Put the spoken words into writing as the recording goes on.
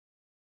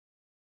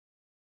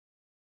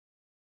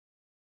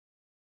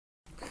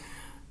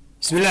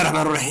بسم الله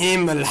الرحمن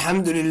الرحيم.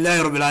 الحمد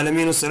لله رب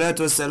العالمين والصلاة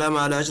والسلام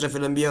على أشرف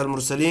الأنبياء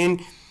والمرسلين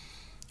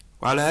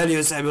وعلى آله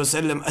وصحبه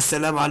وسلم.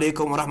 السلام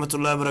عليكم ورحمة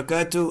الله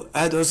وبركاته.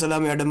 أهلا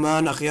وسلام يا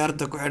دمان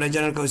أخيارتك وحنا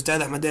channelka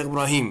أستاذ أحمد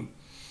إبراهيم.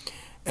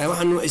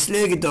 waxaanu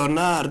isleegi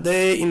doonaa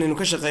arday inaynu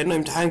ka shaqeyno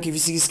imtixaankii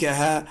physics-ka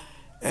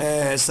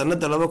ahaa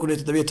sanada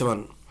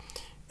 2017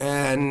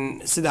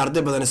 sida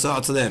arday badan soo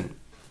codsadeen.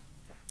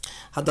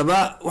 haddaba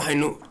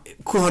waxaynu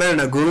ku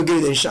horeynaa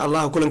goobageeda insha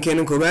Allah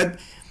kulankeena koobaad.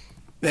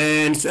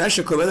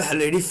 su-aasha koobaad waxa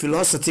la yidhi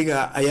philosophy-ga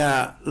ayaa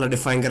la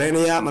define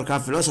gareynayaa. marka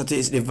philosophy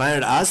is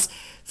defined as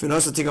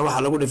philosophy-ga waxa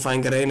lagu define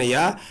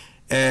gareynayaa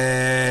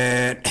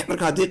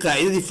marka haddii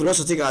qaacidadii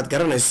philosophy-ga aad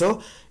garanayso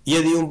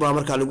iyadii unbaa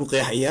markaa lagu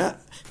qeexayaa.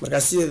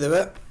 markaa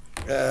sideedaba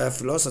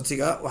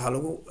philosophy-ga waxaa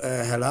lagu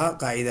helaa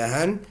qaacida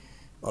ahaan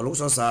oo lagu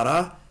soo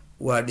saaraa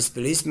waa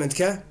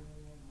displacementka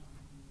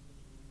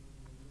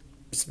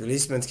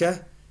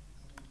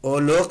oo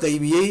loo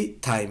qeybiyey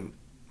time.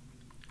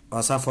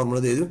 waa saa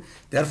formuladeedu.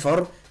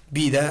 therefore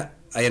b-da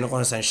ayay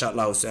noqonaysaa insha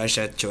Allah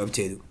su-aasha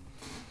jawaabteedu.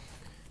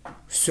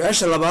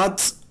 su-aasha labaad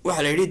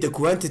waxaa la yidhi the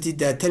quantity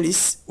that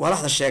tells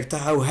walaxda sheegta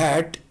how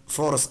hard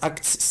force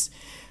acts.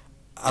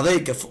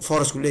 adayga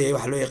force ku leeyahay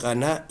waxaa loo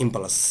yaqaanaa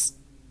impulse.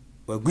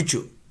 waa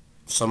gujo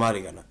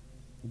Soomaaligana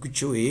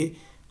gujo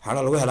waxaana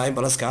lagu helaa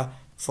impulse-ka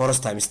force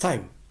times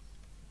time.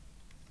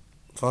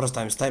 force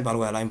times time baa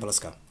lagu helaa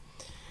impulse-ka.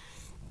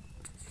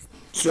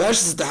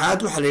 su-aasha saddexaad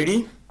waxaa la yidhi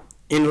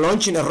in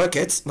launching a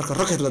rocket marka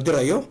rocket la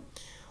dirayo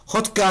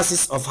hot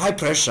gases of high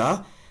pressure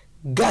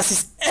gases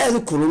aad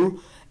u kulul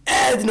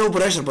aad no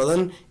pressure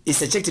badan is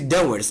ejected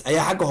downwards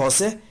ayaa xagga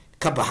hoose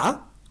ka baxa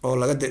oo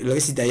laga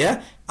sii daayaa.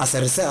 as a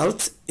result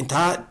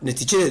intaa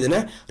natiijadeedana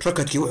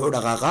rocketkii wuxuu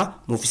dhaqaaqaa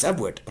moves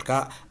upward. marka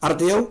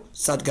ardayow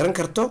saad garan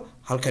karto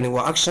halkani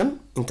waa action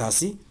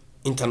intaasi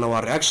intana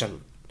waa reaction.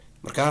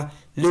 marka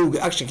lowga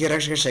actionkii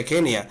reaction ka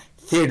sheekeynaya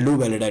third low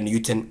baa la yidhaha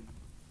Newton.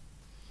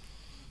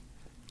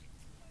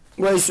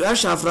 waa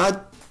su-aasha afraad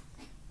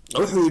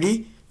wuxuu yidhi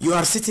you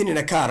are sitting in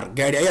a car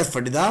gaari ayaad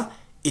fadhidaa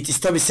it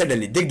stops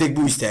suddenly degdeg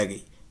buu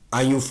istaagay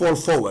and you fall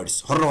forwards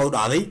horna waad u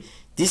dhacday.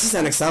 this is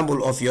an example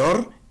of your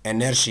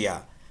inertia.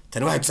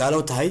 tani waxay tusaale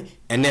u tahay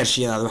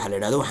inertiadaada waxa la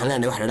yidhahdo. waxaan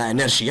leenahay waxa la yidhaha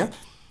inertia.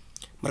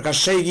 marka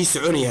shaygii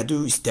soconaya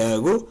hadduu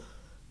istaago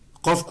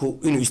qofku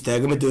inuu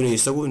istaago ma doonayo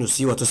isagu inuu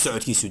sii wato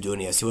socodkiisu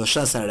doonaya sii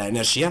wadashadaas la yidhaha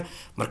inertia.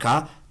 marka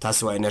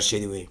taasi waa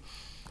inertiadii wey.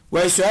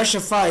 waa su-aasha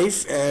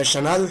 5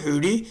 shanaad wuxuu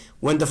yidhi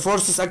when the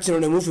forces acting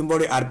on a moving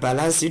body are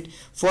balanced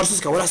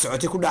forceska walax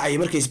socotay ku dhacaya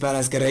markay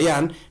isbalance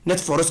gareeyaan net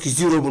forceka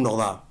zero buu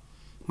noqdaa.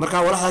 marka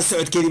walaxdaas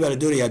socodkeedii baa la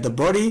doonayaa the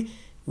body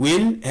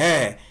will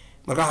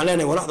marka waxaan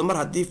leenahay walaxda mar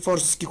haddii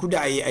forceski ku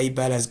dhacaya ay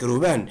balance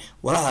garoobaan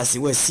walaxdaasi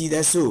waa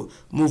sidaasoo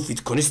move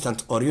with constant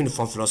or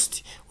uniform velocity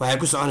waxay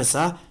ku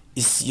soconaysaa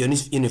is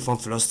uniform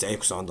velocity ayay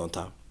ku socon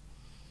doontaa.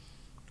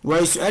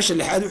 waa su-aasha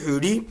lixaad wuxuu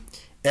yidhi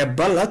a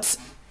bullet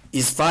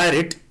is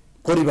fired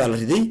qori baa la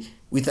riday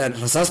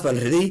rasaas baa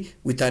la riday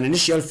with an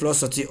initial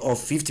velocity of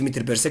 50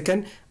 meter per second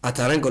at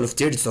an angle of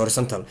 30 to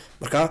horizontal.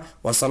 marka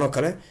waa sanoo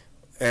kale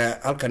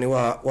halkani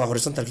waa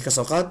horizontalki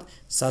kasoo qaad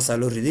saasaa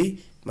loo riday.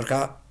 marka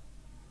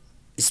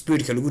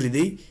speedka lagu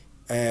riday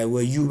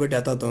waa u badha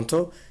haddaad doonto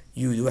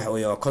u waxa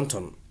weeye waa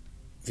conton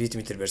 50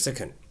 meter per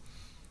second.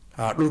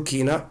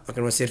 dhulkiina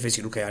halkan waa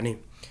surfaceki dhulka yani.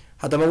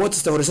 haddaba what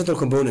is the horizontal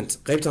component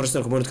qaybta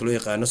horizontal componentka loo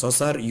yaqaano soo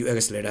saar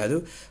ux la yidhaahdo.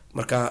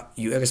 marka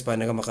ux baa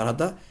naga maqan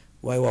hadda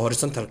waayo waa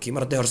horizontalkii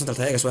mar hadday horizontal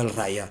tahay x waa la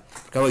raaciyaa.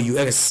 marka waa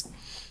ux.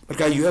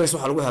 marka ux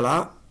waxaa lagu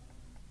helaa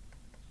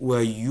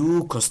waa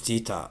u cos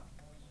theta.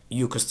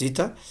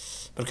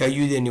 marka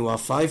u-deeni waa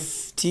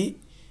 5t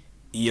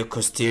iyo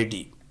cos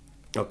 30.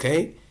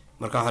 okay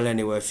marka waxaan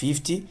leenahay waa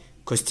 50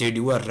 cos 30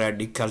 waa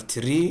radical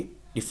 3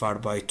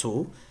 divided by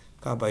 2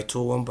 ka by 2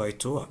 1 by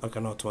 2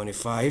 halkan waa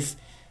 25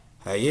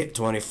 haye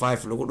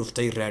 25 lagu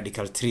dhuftay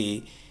radical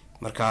 3.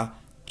 marka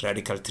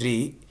radical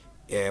 3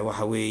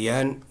 waxa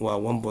weeyaan waa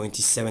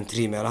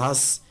 1.73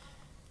 meelahaas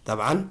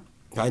dabcan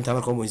inta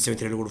marka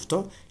 1.73 lagu dhufto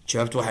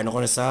jawaabtu waxay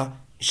noqonaysaa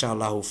insha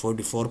Allah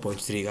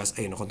 44.3 gaas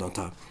ay noqon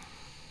doontaa.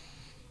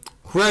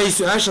 way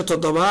su-aasha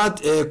toddobaad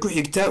ku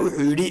xigta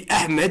wuxuu yidhi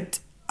Ahmed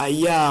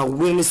ayaa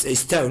Willis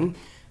Stone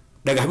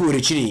dhagax buu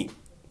wareejinayay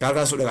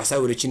halkaasuu dhagaxsaa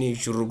wareejinayay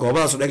shuru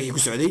goobadaasuu dhagaxii ku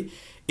socday.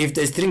 if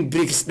the string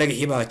breaks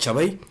dhagaxii baa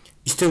jabay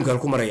Stone-ka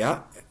ku marayaa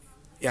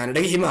yani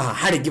dhagaxii ma aha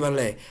xarigii baan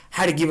leeyahay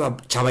xarigii baa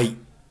jabay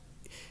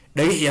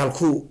dhagaxii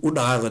halkuu u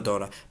dhaqaaqi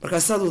doona. marka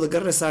sidaad wada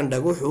garanaysaan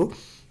dhagaxu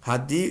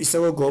haddii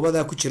isagoo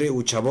goobada ku jiray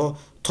uu jabo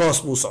toos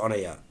buu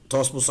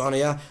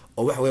soconayaa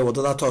oo waxa weeye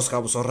wadada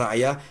tooska buu soo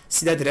raacayaa.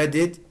 sidaa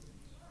daraadeed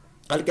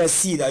halkaas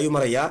siida ayuu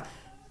marayaa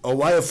oo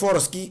waayo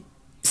force-kii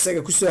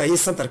isaga ku soo hayay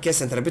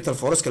centripetal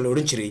force-ka la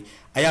oran jiray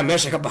ayaa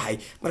meesha ka baxay.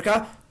 marka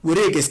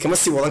wareega iskama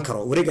sii wadan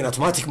karo wareegan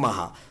automatic ma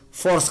aha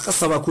force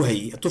qasaba ku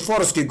hayay. hadduu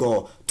force-kii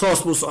go toos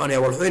buu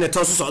soconayaa walxuyna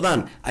toos u socdaan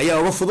ayaa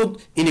uga fudud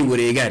inay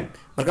wareegaan.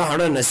 marka waxaan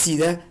odhanaynaa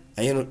siida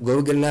ayaynu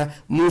goobo gelinaa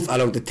move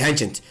along the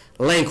tangent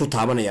line ku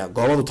taabanaya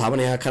goobadu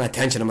taabanaya kana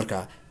tangent. marka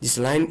this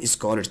line is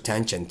called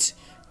tangent.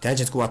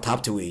 tangentku waa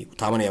taabta wey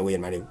taabanaya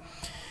weeyaan macnaheedu.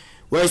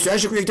 way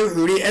su'aasha ku xigta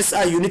wuxuu yiri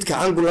SI unitka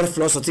angular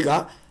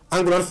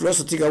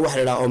velocity-ga waxa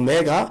la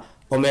yiraahdaa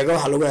omega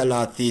waxa lagu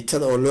helaa theta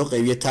oo loo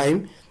qaybiyo time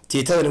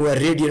theta-dana waa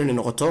radian in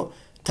noqoto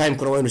time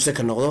kuna waa inuu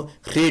second noqdo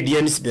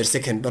radians per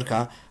second marka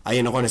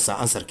ay noqonaysaa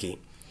answer-kii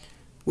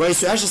way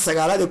su'aasha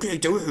sagaalaad ku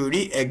xigta wuxuu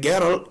yiri a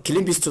girl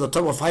climbs to the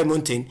top of high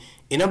mountain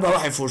inaba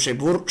waxay fuushay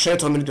buur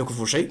 15 minute ku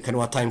fuushay kan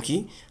waa time-kii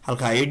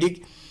halka ay dhig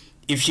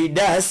if she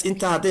does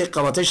inta haday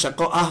qabatay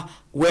shaqo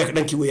work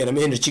dhankii weeyaan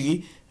ama energy-gii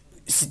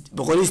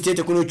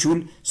 180 kun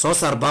joule soo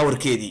saar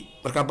power-keedii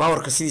marka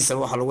power-ka sidiisa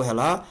waxa lagu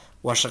helaa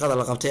waa shaqada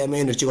la qabtay ama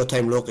energy-ga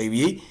time loo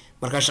qaybiyay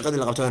marka shaqadii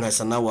la qabtay aan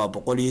haysanaa waa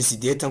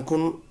 180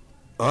 kun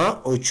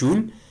oo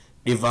joule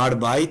divided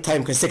by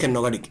time-ka second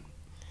noga dhig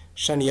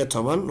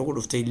 15 lagu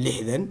dhuftay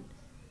 60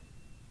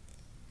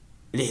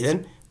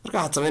 marka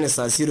waxaad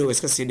samaynaysaa 0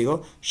 iska sii dhigo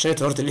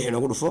 5 horta 6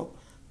 noogu dhufo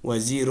waa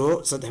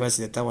 0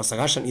 3 waa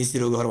 9 iyo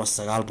 0 hore waa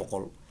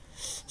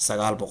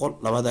 900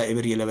 labada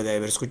eber iyo labada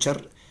eber isku jar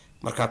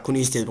marka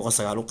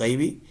 1809 u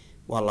qaybi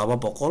waa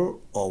 200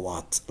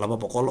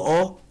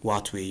 oo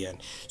watt weeyaan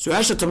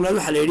su'aasha tobnaad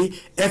waxa la yiri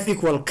f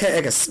equal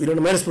kx ilaa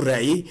minus buu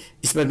raaciyay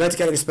is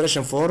mathematical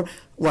expression for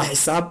waa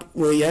xisaab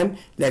weeyaan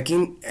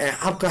laakiin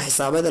habka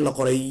xisaabada la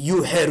qoray u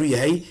xeer u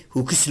yahay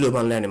uu kislo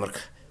baan leenahay marka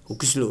uu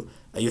kislo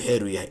ayuu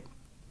xeer u yahay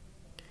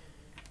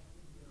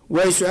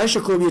way su'aasha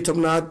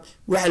 11aad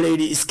waxa la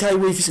yiri sky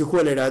waveska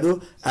kuwa la yiraahdo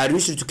are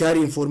used to carry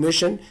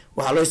information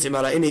waxa loo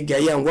isticmaalaa inay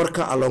gaayaan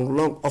warka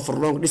over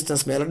long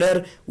distance meel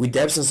dheer with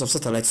the absence of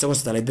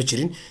satellite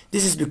bajirin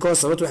this is because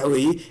sababta waxa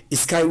weeye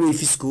sky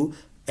wavesku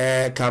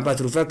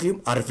combat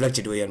vacuum are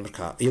reflected weeyaan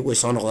marka iyagu way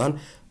soo noqdaan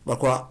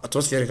marka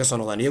atmosphere ka soo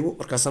noqdaan iyagu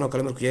marka sanoo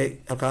kale markuu yahay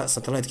halka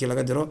satellite-kii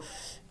laga diro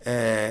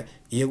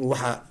iyagu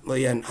waxa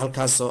weeyaan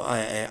halkaas oo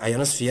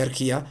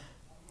ionosphere-kiya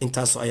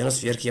intaas oo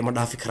ionosphere-kiya ma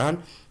dhaafi karaan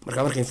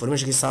marka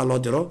information-kii saa loo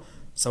diro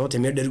sababta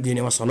meel dheer u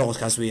geynaya waa soo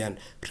noqodkaas weeyaan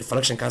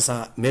reflection-kaas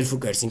meel fog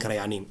gaarsiin kara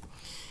yani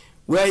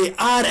way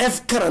RF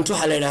current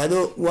waxa la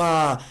yiraahdo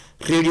waa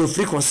radio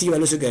frequency baa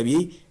loo soo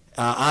gaabiyay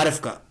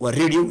RF-ka waa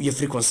radio iyo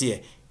frequency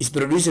is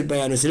produced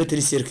by an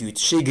oscillatory circuit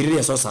shay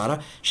gariir soo saara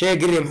shay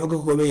gariir muxuu ka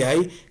kooban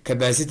yahay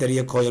capacitor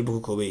iyo coil buu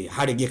ka kooban yahay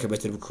xarig iyo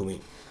capacitor buu ka kooban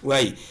yahay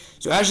way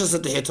su'aasha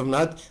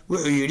 13aad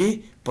wuxuu yiri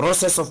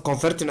process of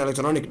converting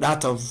electronic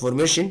data of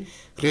information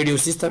radio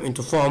system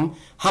into form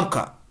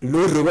habka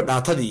loo rogo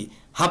datadii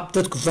hab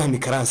dadku fahmi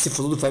karaan si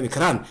fudud u fahmi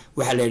karaan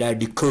waxa la yiraahdaa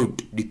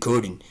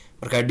decoding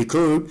marka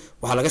decode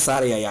waxa laga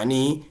saarayaa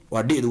yani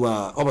waa dhid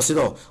waa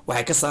opposite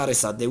waxay ka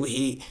saaraysaa de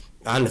wixii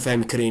aan la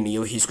fahmi karin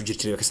iyo wixii isku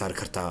jirjiray ka saari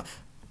kartaa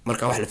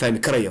marka wax la fahmi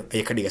karayo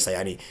ay ka dhigaysaa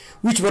yani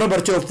which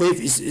property of wave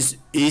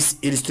is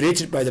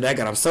illustrated by the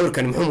diagram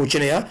sawirkan muxuu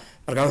muujinayaa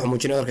marka wuxuu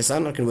muujinayaa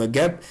arkaysan halkan waa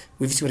gap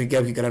waves markii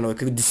gaabkii galaan way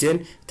ka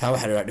diseen taa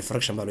waxa la yiraahdaa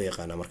diffraction baa loo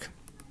yaqaanaa marka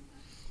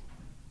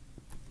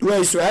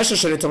way su'aasha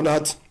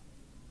 15aad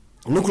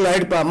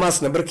nuclide ba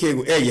mass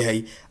number-keegu ee yahay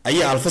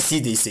ayaa alpha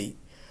sii deysay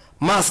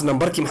mass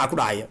number-kii maxaa ku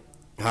dhacaya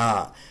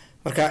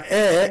marka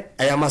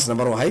ayaa mass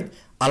number ahayd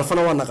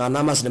alpha-na waa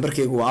naqaanaa mass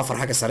number-keegu waa 4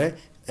 xagga sare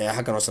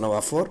xaggan hoosena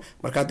waa 4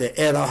 marka de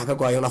da waxa ka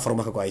go'ayo 4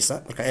 ma ka go'aysa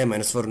marka a -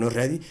 4 noo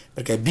raadi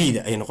marka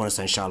b-da ay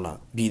noqonaysaa insha Allah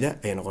b-da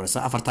ay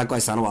noqonaysaa 4 ta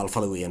go'aysana waa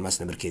alpha-da weeyaan mass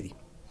number-keedii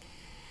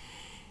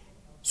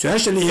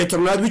su'aasha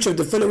 16aad which of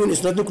the following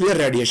is not nuclear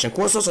radiation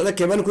kuwa soo socda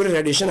keebaan nuclear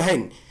radiation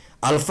ahayn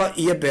alpha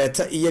iyo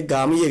beta iyo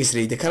gamma iyo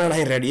x-ray kan aan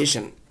ahayn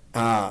radiation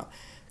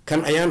kan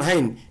ayaan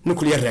ahayn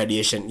nuclear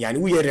radiation yani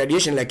uu yahay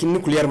radiation laakiin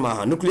nuclear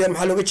maaha nuclear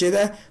maxaa looga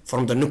jeedaa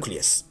from the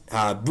nucleus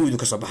buudu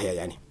ka soo baxaya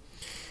yani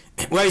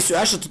way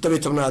su'aasha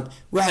 17aad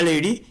waxa la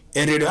yiri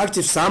a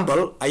radioactive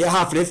sample ayaa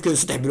half life-keedu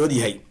 3 bilood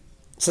yahay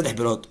 3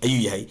 bilood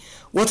ayuu yahay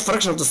what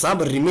fraction of the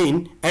sample remain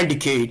and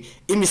decayed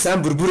imisaan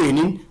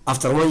burbureynin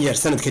after 1 year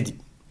sanad kadib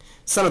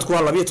sanadku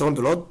waa 12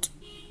 bilood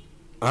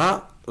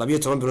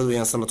 12 bilood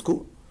weeyaan sanadku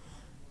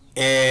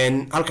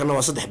halkana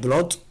waa 3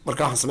 bilood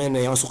marka waxaan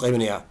sameeynayaa waan soo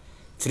qaybinayaa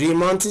 3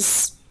 months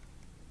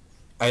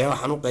ayaa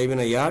waxaan u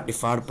qaybinayaa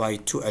divided by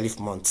 12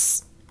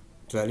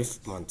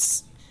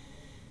 months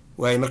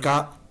way marka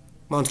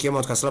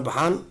monthkaas la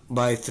baxaan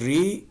by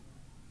 3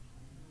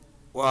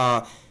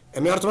 waa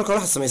horta marka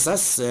waxaad samaysaa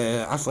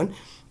afwan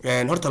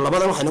horta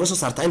labadan waxay naga soo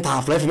saartaa inta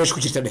half life meesha ku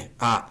jirta dheh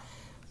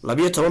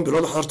 12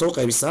 bilood waxaad horta u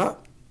qaybisaa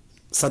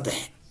 3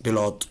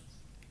 bilood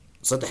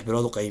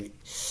u qaybi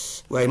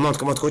way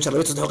monthka ku jira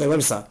 3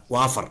 qaybamisa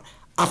waa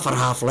 4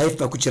 half life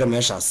baa ku jira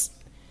meeshaas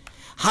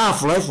half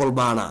life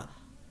walbaana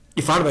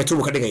divided by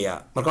 2 ka dhigaya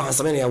marka waxaan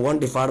sameeynayaa 1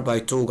 divided by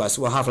 2 gaas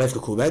waa half life ka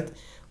koobaad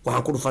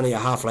waxaan ku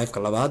dhufanayaa half life ka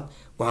labaad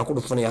waxaan ku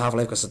dhufanayaa half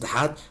life ka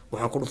saddexaad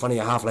waxaan ku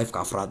dhufanayaa half life ka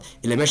afraad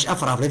ila meesha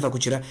 4 half life ku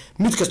jira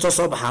mid kasto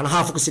soo baxaana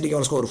half ka sidii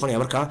la isku dhufanaya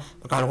marka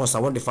waxaan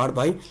noqonaysaa 1 divided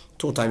by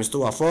 2 times 2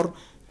 waa 4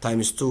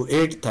 times 2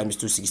 8 times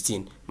 2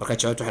 16 marka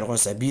jawaabtu waxay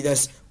noqonaysaa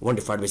b-daas 1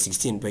 divided by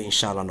 16 bay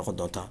insha Allah noqon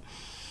doontaa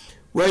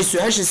way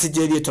su'aasha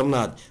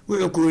 18aad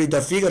wuxuu ku yiri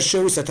the figure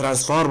shows a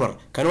transformer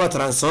kan waa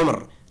transformer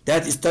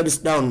that steps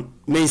down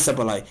main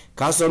supply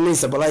kaasoo main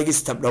supply-gi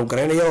step down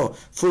garanayo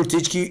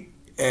voltage-ki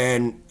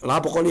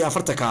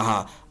 240 ka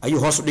ahaa ayuu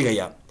hoos u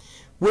dhigayaa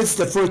what's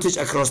the voltage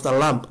across the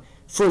lamp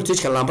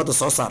voltage-ka laambada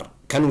soo saar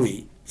kan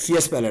way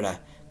vs baa la idhaha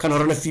kan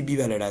horena vb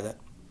baa la idhahdaa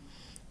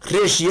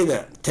ratioda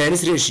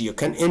tennis ratio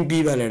kan mb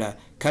baa la idhaha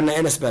kanna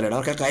ns baa la idhaha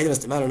halka qaacidana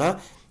isticmaalanaa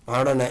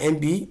waxaan odhanaa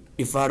mb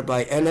divided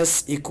by ns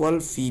equal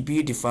vb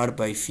divided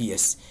by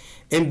vs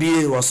mb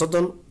deedu waa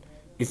 30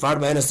 divided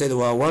by ns deedu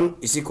waa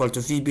 1 is equal to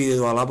vb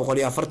deedu waa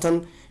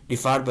 240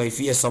 divided by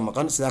vs soo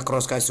maqan sidaa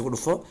crosska isugu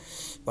dhufo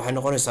waxay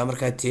noqonaysaa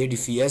markaa 30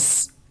 vs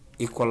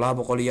equal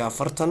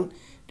 240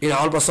 dhinac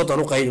walba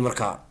 30 u qaybi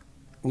markaa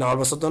dhinac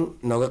walba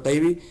 30 nooga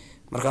qaybi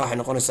markaa waxay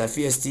noqonaysaa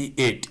vst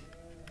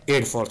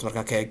 8 volt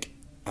markaa keeg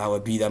waa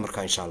bida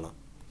markaa insha allah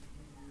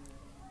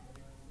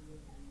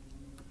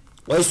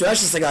way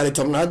su'aasha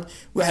 19aad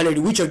waxa la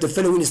yiri which of the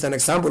following is an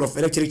example of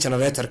electric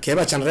generator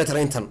keeba generator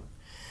intan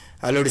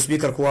halo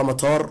speaker kuwa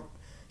motor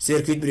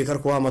circuit breaker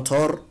kuwa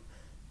motor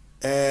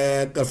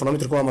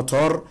galvanometer kuwa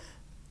motor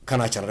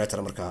kana generator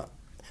markaa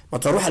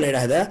motor waxa la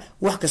yiraahdaa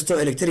wax kasto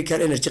electrical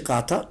energy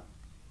qaata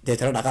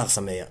deetana dhaqaaq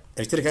sameeya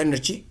electrical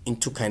energy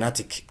into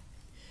kinetic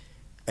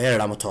ayaa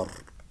la motor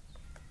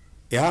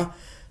ya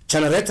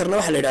generatorna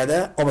waxa la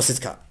yiraahdaa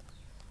opposite-ka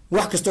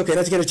wax kasto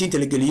kinetic energy inta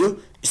la geliyo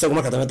isagu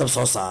marka dambe dab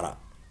soo saara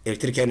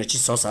electrical energy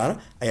soo saara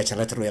ayaa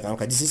generator loo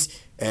yaqaan. This is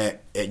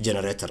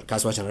generator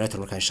kaas waa generator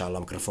marka insha Allah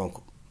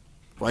microphone-ku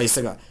waa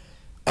isaga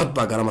cod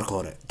baa gala marka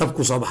hore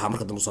dabku soo baxaa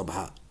marka dambe soo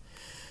baxaa.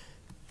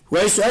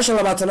 way su'aasha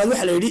 20aad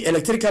waxa la yiri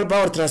electrical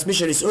power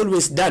transmission is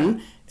always done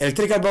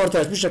electrical power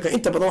transmission ka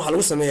inta badan waxa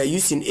lagu sameeyaa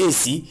using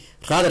AC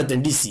rather than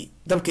DC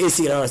dabka AC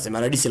la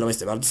isticmaalo DC lama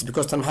isticmaalo this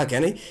because tan waxa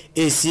keenay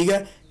AC ga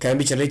can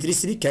be generated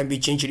easily can be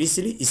changed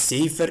easily is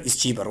safer is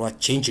cheaper waa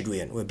changed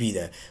weeyaan waa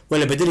bida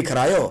wala bedeli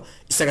karaayo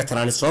isaga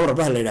transformer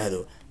bah la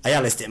yiraahdo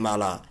ayaa la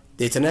isticmaalaa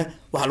deetana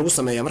waxa lagu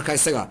sameeyaa marka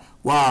isaga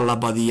waa la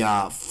badiyaa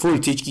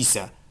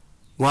voltage-kiisa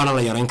waana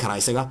la yareyn karaa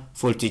isaga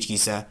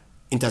voltage-kiisa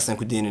intaasaan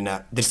ku deenina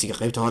darsiga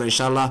qaybta hore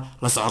insha Allah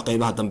la soco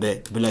qaybaha dambe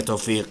billahi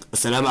tawfiiq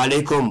assalamu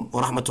alaykum wa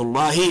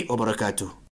rahmatullahi wa barakatuh.